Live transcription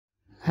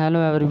Hello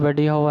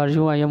everybody, how are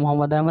you? I am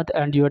Muhammad Ahmed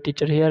and your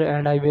teacher here,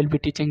 and I will be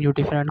teaching you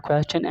different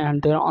questions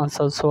and their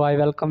answers. So I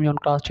welcome you on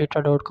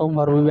classteacher.com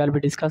where we will be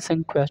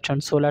discussing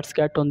questions. So let's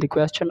get on the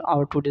question.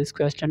 Our today's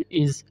question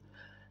is: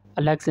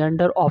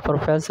 Alexander, a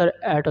professor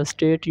at a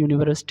state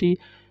university,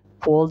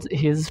 polls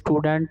his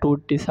student to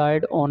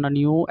decide on a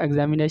new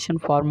examination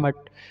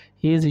format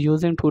he is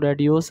using to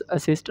reduce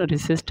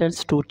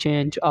resistance to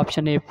change.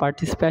 Option A,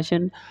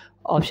 participation.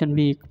 Option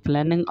B,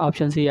 planning.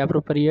 Option C,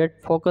 appropriate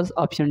focus.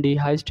 Option D,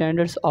 high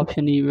standards.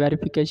 Option E,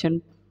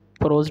 verification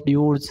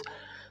procedures.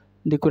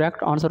 The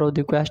correct answer of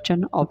the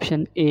question,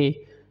 option A.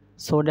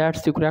 So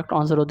that's the correct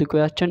answer of the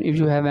question. If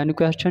you have any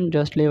question,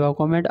 just leave a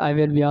comment. I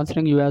will be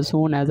answering you as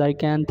soon as I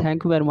can.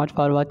 Thank you very much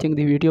for watching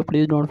the video.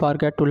 Please don't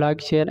forget to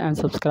like, share and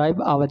subscribe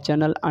our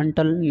channel.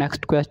 Until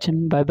next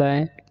question, bye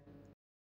bye.